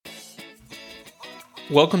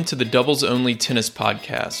Welcome to the Doubles Only Tennis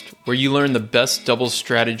Podcast, where you learn the best doubles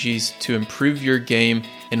strategies to improve your game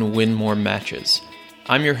and win more matches.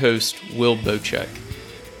 I'm your host, Will Bocek.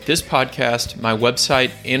 This podcast, my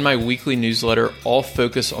website, and my weekly newsletter all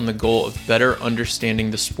focus on the goal of better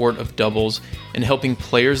understanding the sport of doubles and helping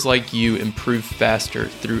players like you improve faster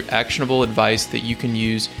through actionable advice that you can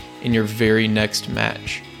use in your very next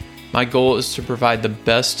match. My goal is to provide the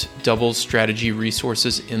best doubles strategy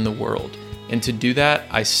resources in the world. And to do that,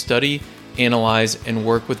 I study, analyze, and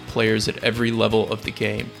work with players at every level of the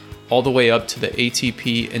game, all the way up to the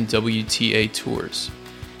ATP and WTA tours.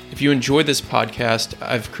 If you enjoy this podcast,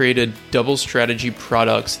 I've created doubles strategy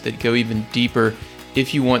products that go even deeper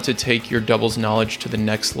if you want to take your doubles knowledge to the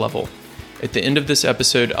next level. At the end of this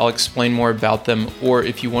episode, I'll explain more about them, or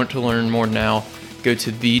if you want to learn more now, go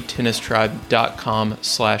to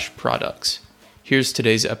thetennistribe.com/products. Here's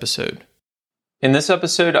today's episode. In this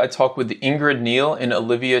episode, I talk with Ingrid Neal and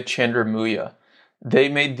Olivia Chandramuya. They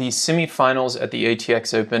made the semifinals at the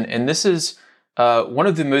ATX Open, and this is one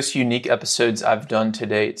of the most unique episodes I've done to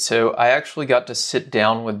date. So I actually got to sit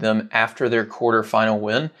down with them after their quarterfinal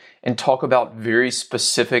win and talk about very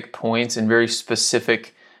specific points and very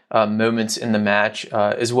specific moments in the match,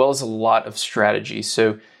 as well as a lot of strategy.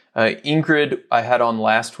 So Ingrid, I had on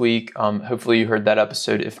last week. Hopefully you heard that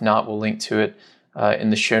episode. If not, we'll link to it in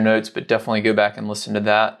the show notes, but definitely go back and listen to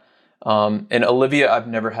that. And Olivia, I've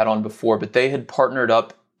never had on before, but they had partnered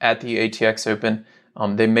up at the ATX Open.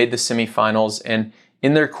 They made the semifinals, and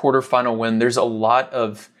in their quarterfinal win, there's a lot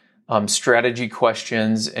of strategy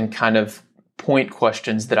questions and kind of point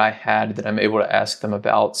questions that I had that I'm able to ask them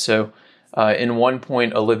about. So in one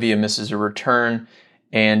point, Olivia misses a return,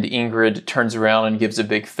 and Ingrid turns around and gives a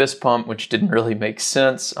big fist pump, which didn't really make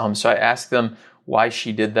sense. So I asked them why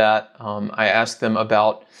she did that. I asked them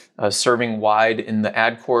about serving wide in the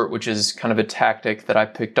ad court, which is kind of a tactic that I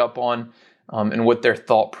picked up on, and what their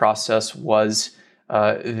thought process was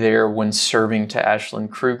there when serving to Ashlyn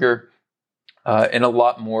Kruger, and a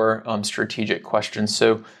lot more strategic questions.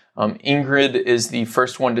 So Ingrid is the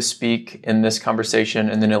first one to speak in this conversation,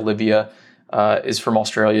 and then Olivia is from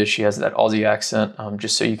Australia. She has that Aussie accent,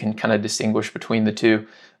 just so you can kind of distinguish between the two.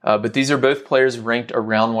 But these are both players ranked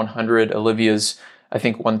around 100. Olivia's, I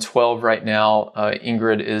think, 112 right now.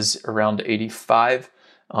 Ingrid is around 85.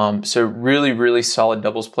 So really, really solid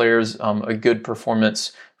doubles players. A good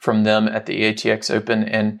performance from them at the ATX Open.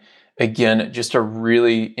 And again, just a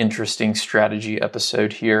really interesting strategy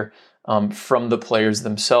episode here from the players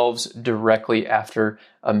themselves directly after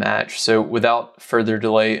a match. So without further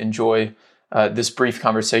delay, enjoy this brief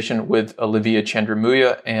conversation with Olivia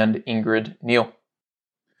Chandramuya and Ingrid Neal.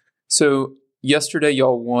 So yesterday,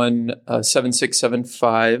 y'all won 7-6,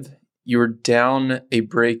 7-5. You were down a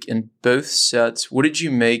break in both sets. What did you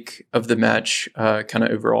make of the match kind of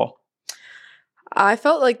overall? I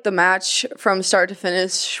felt like the match from start to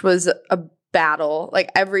finish was a battle. Like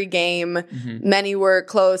every game, many were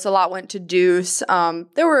close. A lot went to deuce.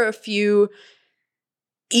 There were a few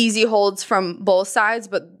easy holds from both sides,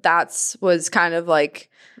 but was kind of like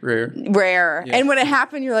rare. Yeah. And when it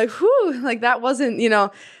happened, you're like, whew, like that wasn't,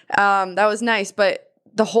 that was nice. But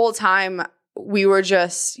the whole time we were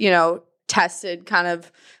just, tested kind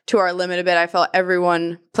of to our limit a bit. I felt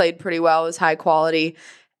everyone played pretty well. It was high quality.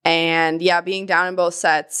 And yeah, being down in both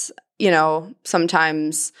sets,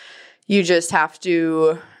 sometimes you just have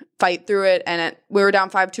to fight through it. And we were down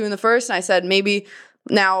 5-2 in the first. And I said, maybe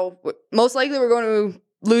now, most likely we're going to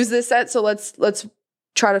lose this set. So let's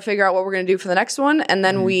try to figure out what we're going to do for the next one. And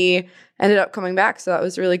then we ended up coming back. So that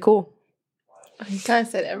was really cool. You kind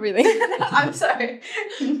of said everything. I'm sorry.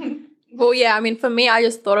 Well, yeah, I mean, for me, I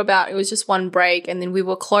just thought about it was just one break, and then we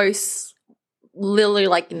were close, literally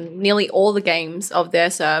like in nearly all the games of their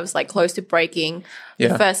serves, like close to breaking. Yeah.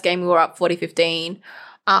 The first game, we were up 40-15.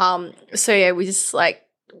 So, yeah, we just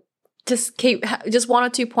keep just 1 or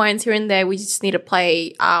 2 points here and there. We just need to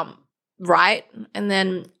play right, and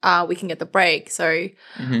then we can get the break. So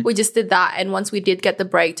we just did that, and once we did get the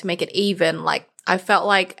break to make it even, I felt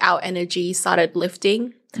like our energy started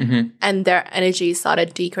lifting and their energy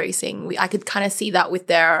started decreasing. I could kind of see that with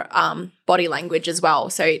their body language as well.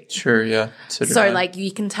 So sure, yeah. So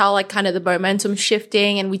you can tell kind of the momentum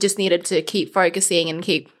shifting, and we just needed to keep focusing and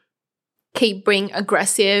keep being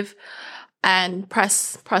aggressive and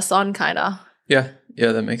press on kind of. Yeah,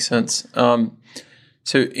 that makes sense.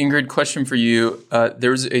 So Ingrid, question for you.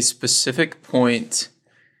 There was a specific point.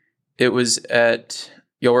 It was at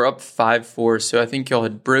y'all were up 5-4, so I think y'all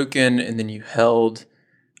had broken, and then you held,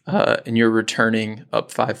 and you're returning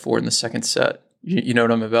up 5-4 in the second set. You know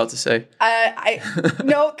what I'm about to say?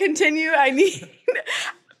 No, continue.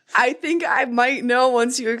 I think I might know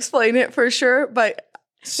once you explain it for sure, but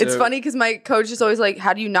it's funny because my coach is always like,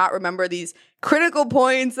 how do you not remember these critical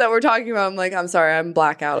points that we're talking about? I'm like, I'm sorry, I'm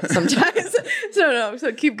blackout sometimes.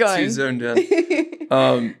 So keep going. Too zoned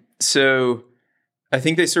in. So I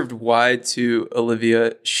think they served wide to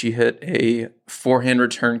Olivia. She hit a forehand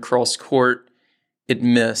return cross court. It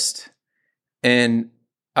missed. And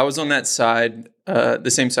I was on that side,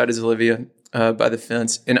 the same side as Olivia, by the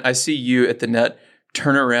fence. And I see you at the net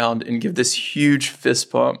turn around and give this huge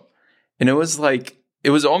fist bump. And it was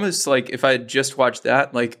almost like if I had just watched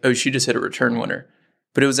that, like, oh, she just hit a return winner.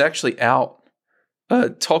 But it was actually out.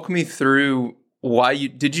 Talk me through why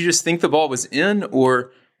did you just think the ball was in,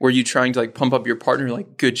 or were you trying to like pump up your partner,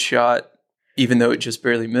 like, good shot, even though it just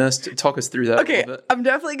barely missed? Talk us through that a little bit. I'm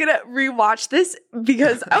definitely going to rewatch this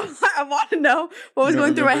because I want to know what was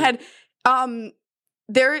going through my head.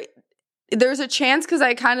 There's a chance because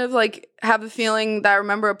I kind of like have a feeling that I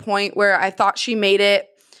remember a point where I thought she made it.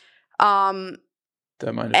 That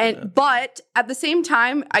might have been. But at the same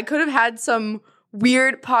time, I could have had some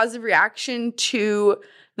weird positive reaction to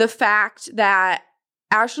the fact that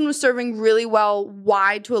Ashlyn was serving really well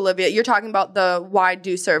wide to Olivia. You're talking about the wide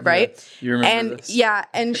do serve, right? Yeah, you remember this. Yeah,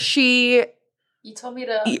 and she... You told me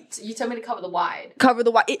to cover the wide. Cover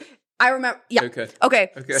the wide. I remember. Yeah. Okay.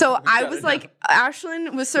 So I was like,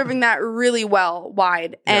 Ashlyn was serving that really well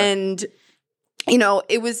wide. Yeah. And,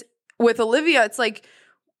 it was with Olivia, it's like,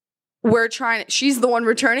 she's the one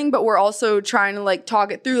returning, but we're also trying to like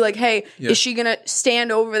talk it through. Like, hey, is she going to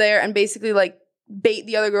stand over there and basically like bait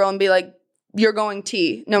the other girl and be like, you're going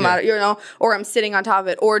T no matter, or I'm sitting on top of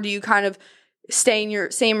it. Or do you kind of stay in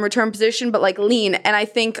your same return position, but like lean? And I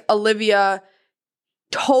think Olivia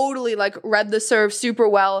totally like read the serve super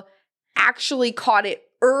well, actually caught it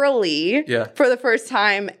early for the first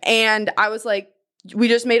time. And I was like, we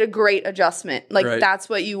just made a great adjustment. Like, that's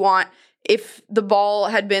what you want. If the ball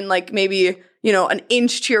had been like maybe, an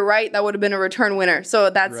inch to your right, that would have been a return winner. So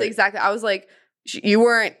that's exactly, I was like, you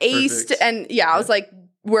weren't aced. Perfect. And I was like,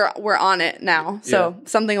 we're on it now. So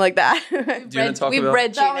something like that. We've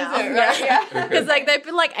read you now. Yeah. Because like they've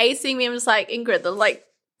been like acing me. I'm just like, Ingrid, they're like,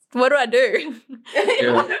 what do I do?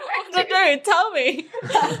 What do I do? Tell me.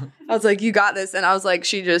 I was like, you got this. And I was like,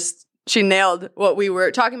 she nailed what we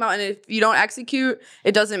were talking about. And if you don't execute,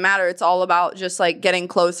 it doesn't matter. It's all about just like getting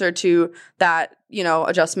closer to that,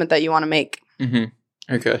 adjustment that you want to make.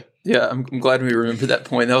 Mm-hmm. Okay. Yeah. I'm glad we remembered that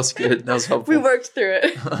point. That was good. That was helpful. We worked through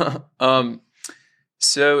it.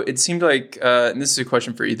 So it seemed like, and this is a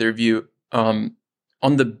question for either of you, on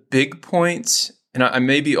the big points, and I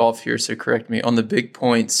may be off here, so correct me, on the big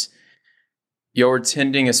points, y'all were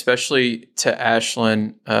tending, especially to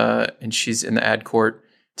Ashlyn, and she's in the ad court,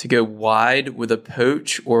 to go wide with a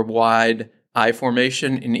poach or wide I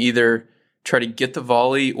formation and either try to get the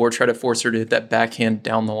volley or try to force her to hit that backhand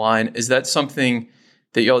down the line. Is that something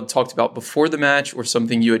that y'all had talked about before the match or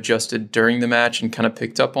something you adjusted during the match and kind of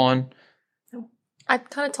picked up on? I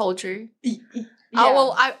kind of told you. Yeah.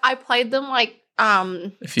 I played them like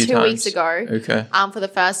 2 weeks ago. Okay. For the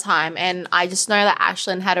first time, and I just know that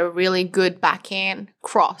Ashlyn had a really good backhand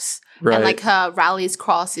cross. Right. And like her rallies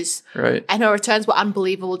cross is right. And her returns were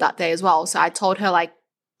unbelievable that day as well. So I told her I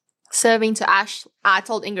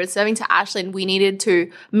told Ingrid serving to Ashlyn, we needed to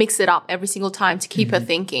mix it up every single time to keep her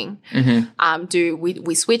thinking. Mm-hmm.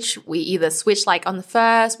 We switch? We either switch like on the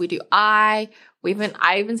first, we do I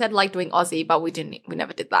even said like doing Aussie, but we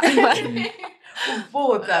never did that. We'll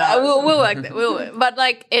work that out. We'll work that. But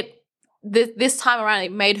like this time around,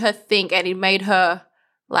 it made her think, and it made her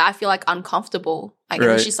like I feel like uncomfortable. Like and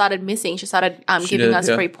then she started missing. She started giving us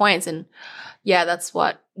 3 points, and that's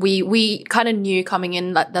what we kind of knew coming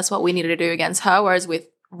in. That that's what we needed to do against her. Whereas with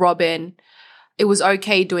Robin, it was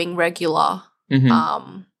okay doing regular.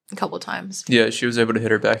 A couple of times. Yeah, she was able to hit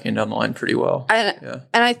her backhand down the line pretty well. And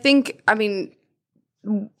I think,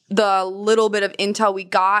 the little bit of intel we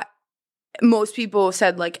got, most people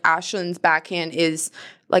said like Ashlyn's backhand is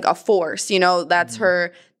like a force, that's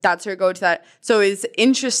her go to that. So it's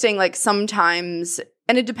interesting, like sometimes,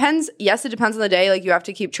 and it depends on the day, like you have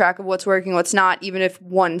to keep track of what's working, what's not, even if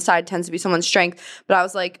one side tends to be someone's strength. But I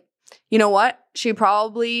was like, you know what? She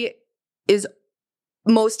probably is,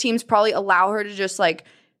 most teams probably allow her to just like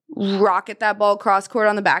rocket that ball cross court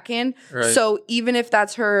on the backhand. Right. So even if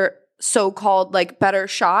that's her so-called like better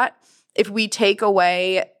shot, if we take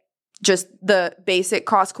away just the basic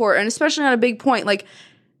cross court, and especially on a big point, like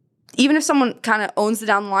even if someone kind of owns the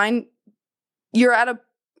down the line, you're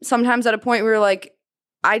sometimes at a point where you're like,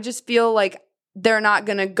 I just feel like they're not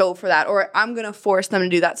going to go for that, or I'm going to force them to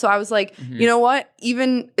do that. So I was like, you know what?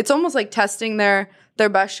 Even it's almost like testing their their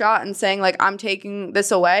best shot and saying, like, I'm taking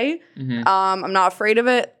this away. I'm not afraid of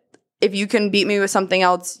it. If you can beat me with something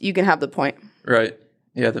else, you can have the point. Right.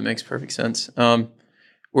 Yeah, that makes perfect sense.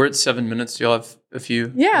 We're at 7 minutes. Do y'all have a few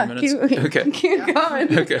minutes? Keep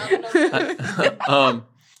going. Okay.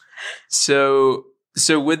 So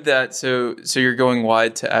with that, so you're going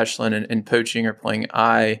wide to Ashlyn and poaching or playing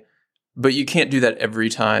I, but you can't do that every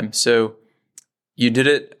time. So you did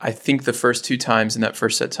it, I think, the first 2 times in that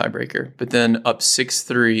first set tiebreaker, but then up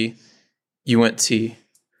 6-3, you went T.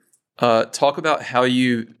 Talk about how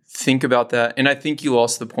you think about that. And I think you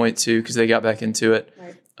lost the point too, because they got back into it.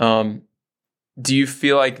 Right. Do you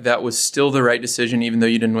feel like that was still the right decision, even though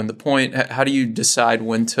you didn't win the point? How do you decide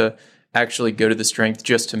when to actually go to the strength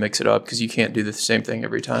just to mix it up? Because you can't do the same thing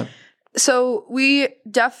every time. So we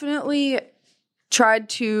definitely tried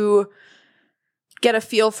to get a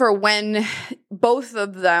feel for when both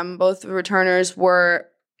the returners were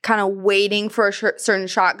kind of waiting for a certain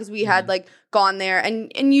shot, because we had like gone there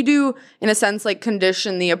and you do, in a sense, like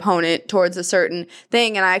condition the opponent towards a certain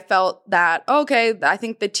thing. And I felt that, okay, I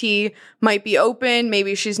think the tee might be open.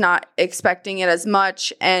 Maybe she's not expecting it as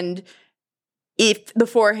much. And if the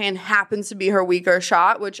forehand happens to be her weaker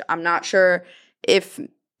shot, which I'm not sure if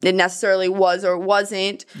it necessarily was or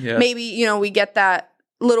wasn't, maybe, we get that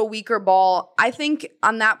little weaker ball. I think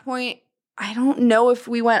on that point, I don't know if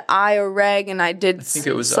we went I or reg, and I did. I think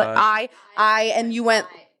it was I, and you went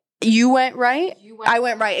right? I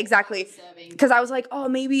went right, exactly. Because I was like, oh,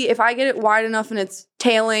 maybe if I get it wide enough and it's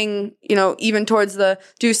tailing, even towards the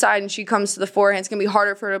deuce side and she comes to the forehand, it's going to be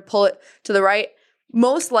harder for her to pull it to the right.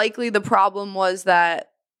 Most likely the problem was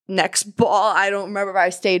that next ball. I don't remember if I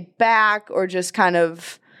stayed back or just kind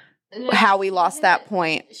of how we lost that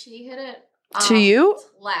point. She hit it. To you?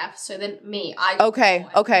 Left. So then me. I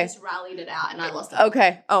just rallied it out and I lost it.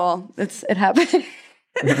 Okay. Oh, well, it happened.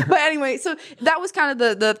 But anyway, so that was kind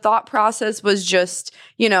of the thought process, was just,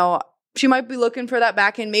 she might be looking for that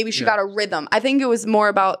backhand. Maybe she got a rhythm. I think it was more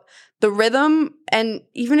about the rhythm. And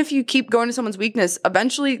even if you keep going to someone's weakness,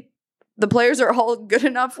 eventually the players are all good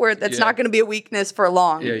enough where it's not going to be a weakness for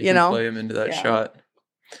long. Yeah, you can play them into that shot.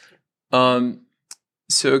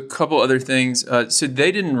 So a couple other things. So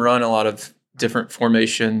they didn't run a lot of different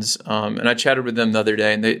formations, and I chatted with them the other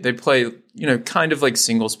day, and they play, kind of like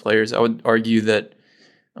singles players. I would argue that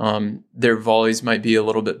their volleys might be a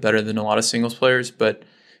little bit better than a lot of singles players, but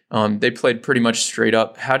they played pretty much straight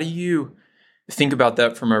up. How do you think about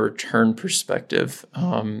that from a return perspective?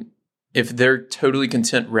 If they're totally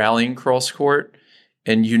content rallying cross court,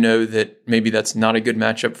 and that maybe that's not a good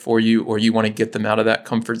matchup for you, or you want to get them out of that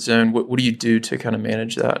comfort zone, what do you do to kind of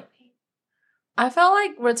manage that? I felt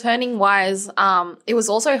like returning wise, it was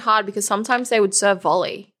also hard because sometimes they would serve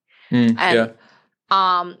volley. But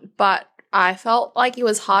I felt like it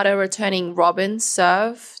was harder returning Robin's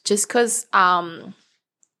serve just because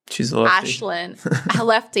she's a lefty. Ashlyn, a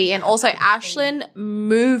lefty, and also Ashlyn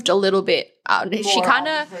moved a little bit. She kind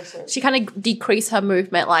of decreased her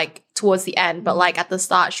movement like towards the end, but like at the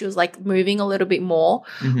start she was like moving a little bit more.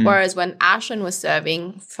 Whereas when Ashlyn was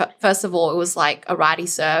serving, first of all, it was like a righty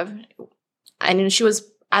serve. And she was,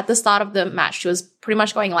 at the start of the match, she was pretty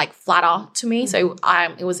much going like flatter to me. So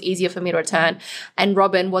it was easier for me to return. And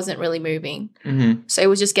Robin wasn't really moving. So it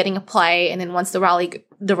was just getting a play. And then once the rally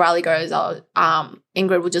goes,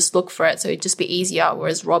 Ingrid would just look for it. So it'd just be easier.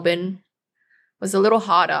 Whereas Robin was a little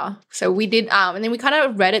harder. So we did, and then we kind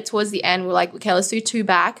of read it towards the end. We're like, okay, let's do 2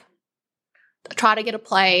 back. Try to get a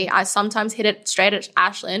play. I sometimes hit it straight at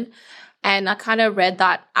Ashlyn. And I kind of read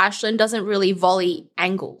that Ashlyn doesn't really volley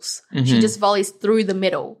angles. She just volleys through the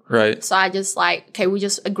middle. Right. So I just we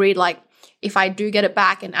just agreed if I do get it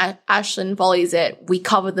back and Ashlyn volleys it, we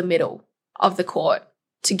cover the middle of the court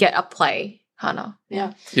to get a play, Hannah.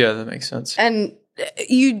 Yeah. Yeah, that makes sense. And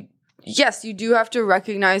you do have to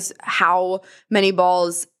recognize how many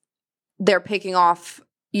balls they're picking off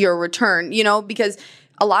your return, because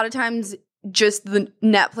a lot of times just the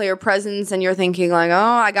net player presence and you're thinking like, oh,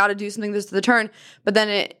 I got to do something this to the turn. But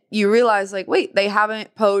then you realize like, wait, they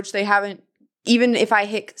haven't poached. They haven't, even if I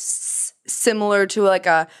hit similar to like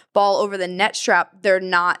a ball over the net strap, they're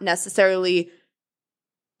not necessarily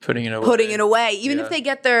putting it away. Even if they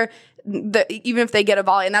get even if they get a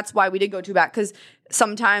volley. And that's why we did go 2 back, because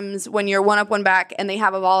sometimes when you're 1 up, 1 back and they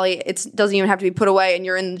have a volley, it doesn't even have to be put away and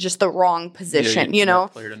you're in just the wrong position,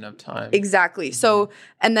 Not played enough time. Exactly. So,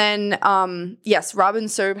 and then, yes,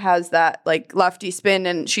 Robin's serve has that like lefty spin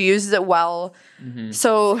and she uses it well.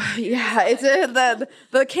 So yeah, it's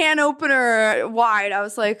the can opener wide. I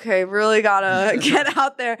was like, okay, really gotta get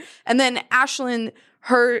out there. And then Ashlyn,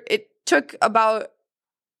 it took about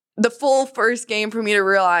the full first game for me to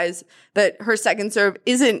realize that her second serve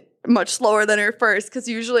isn't much slower than her first, because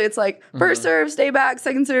usually it's like first serve, stay back,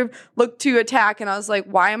 second serve, look to attack. And I was like,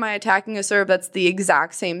 why am I attacking a serve that's the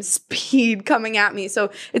exact same speed coming at me?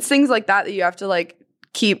 So it's things like that you have to like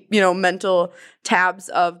keep, mental tabs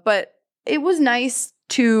of. But it was nice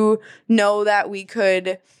to know that we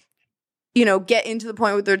could, get into the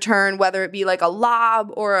point with the return, whether it be like a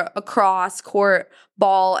lob or a cross court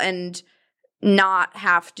ball, and not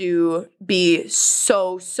have to be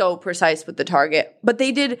so precise with the target. But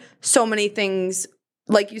they did so many things.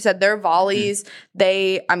 Like you said, their volleys,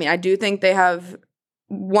 I do think they have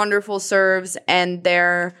wonderful serves, and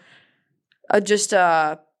they're just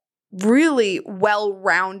a really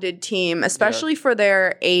well-rounded team, especially for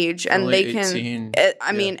their age. And only they can,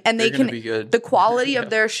 18. And they can, be good. The quality of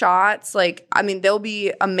their shots, they'll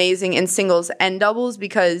be amazing in singles and doubles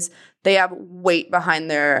because they have weight behind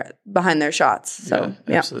their shots. So,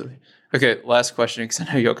 absolutely. Okay, last question, because I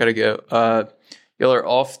know y'all got to go. Y'all are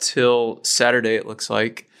off till Saturday, it looks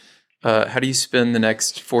like. How do you spend the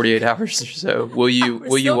next 48 hours or so? Will you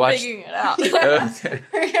watch? Figuring it out. Okay.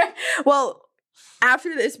 Well,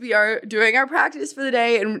 after this, we are doing our practice for the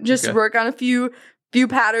day and just work on a few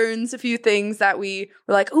patterns, a few things that we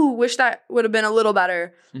were like, ooh, wish that would have been a little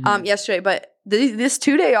better yesterday. But this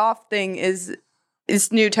 2-day off thing is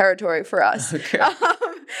new territory for us. Okay.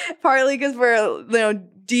 Partly because we're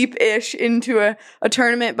deep-ish into a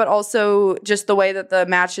tournament, but also just the way that the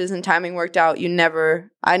matches and timing worked out.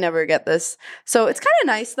 I never get this. So it's kind of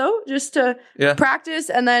nice though, just to practice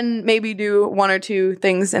and then maybe do 1 or 2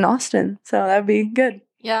 things in Austin. So that'd be good.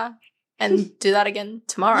 Yeah. And do that again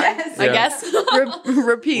tomorrow, yes. I guess.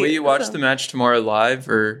 Repeat. Will you watch the match tomorrow live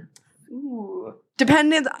or? Ooh.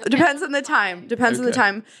 Depends on the time. On the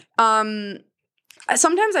time.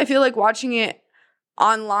 Sometimes I feel like watching it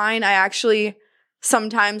online, I actually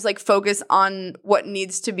sometimes like focus on what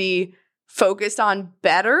needs to be focused on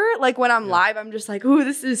better. Like when I'm live, I'm just like, ooh,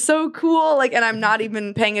 this is so cool. Like, and I'm not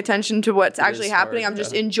even paying attention to what's actually happening. I'm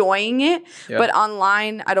just enjoying it. Yeah. But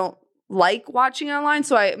online, I don't like watching it online.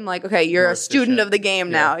 So I'm like, okay, you're a student of the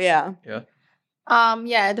game now. Yeah.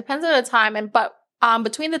 Yeah, it depends on the time. But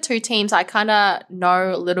between the two teams, I kind of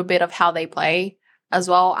know a little bit of how they play as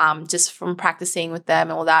well, just from practicing with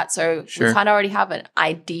them and all that. So we kind of already have an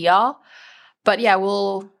idea. But yeah,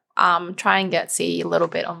 we'll try and see a little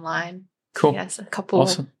bit online. Cool. Yes, a couple.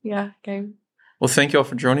 Awesome. Games. Well, thank you all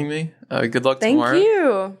for joining me. Good luck tomorrow. Thank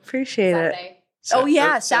you. Appreciate it.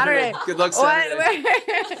 Saturday. Good luck Saturday.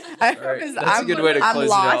 That's a good way to close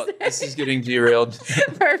it out. This is getting derailed.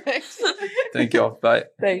 Perfect. Thank you all. Bye.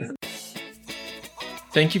 Thanks.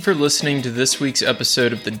 Thank you for listening to this week's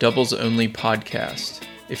episode of the Doubles Only podcast.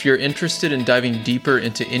 If you're interested in diving deeper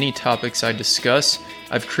into any topics I discuss,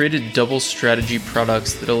 I've created doubles strategy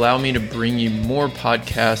products that allow me to bring you more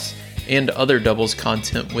podcasts and other doubles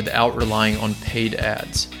content without relying on paid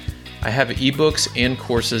ads. I have ebooks and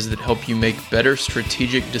courses that help you make better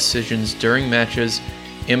strategic decisions during matches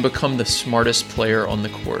and become the smartest player on the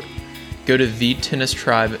court. Go to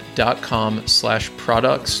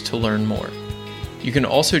thetennistribe.com/products to learn more. You can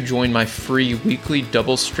also join my free weekly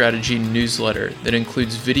doubles strategy newsletter that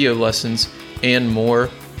includes video lessons and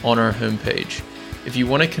more on our homepage. If you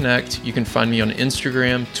want to connect, you can find me on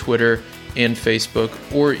Instagram, Twitter, and Facebook,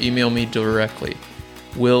 or email me directly,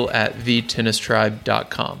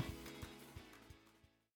 will@thetennistribe.com.